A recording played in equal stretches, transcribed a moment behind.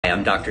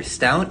I'm Dr.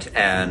 Stout,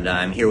 and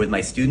I'm here with my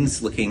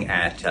students looking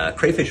at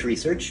crayfish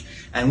research,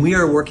 and we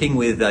are working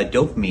with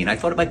dopamine. I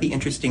thought it might be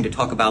interesting to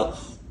talk about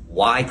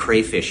why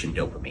crayfish and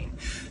dopamine.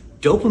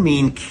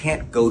 Dopamine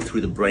can't go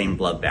through the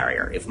brain-blood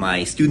barrier. If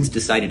my students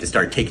decided to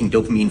start taking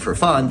dopamine for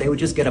fun, they would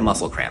just get a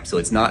muscle cramp, so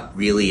it's not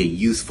really a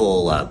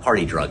useful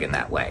party drug in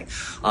that way.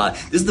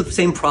 This is the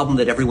same problem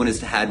that everyone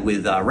has had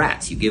with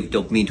rats. You give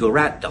dopamine to a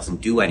rat,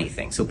 doesn't do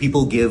anything. So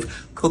people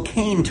give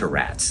cocaine to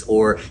rats,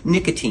 or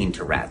nicotine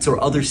to rats,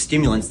 or other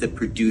stimulants that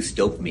produce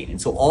dopamine.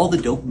 And so all the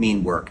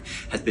dopamine work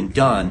has been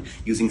done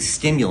using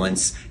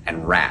stimulants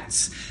and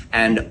rats.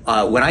 And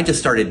when I just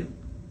started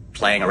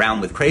playing around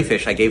with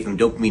crayfish, I gave them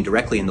dopamine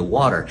directly in the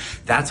water.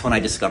 That's when I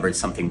discovered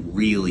something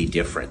really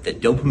different,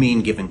 that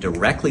dopamine given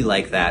directly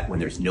like that, when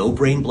there's no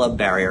brain-blood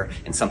barrier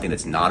and something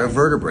that's not a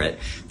vertebrate,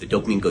 the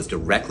dopamine goes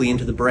directly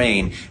into the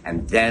brain,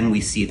 and then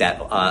we see that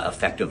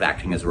effect of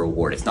acting as a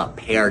reward. It's not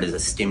paired as a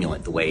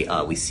stimulant the way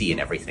we see in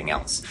everything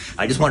else.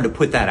 I just wanted to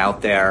put that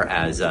out there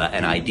as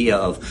an idea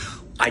of,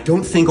 I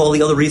don't think all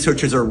the other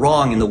researchers are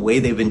wrong in the way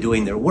they've been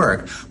doing their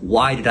work.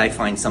 Why did I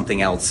find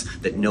something else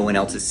that no one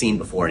else has seen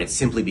before? And it's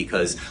simply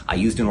because I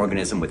used an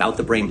organism without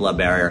the brain-blood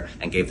barrier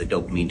and gave the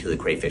dopamine to the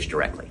crayfish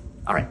directly.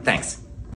 All right, thanks.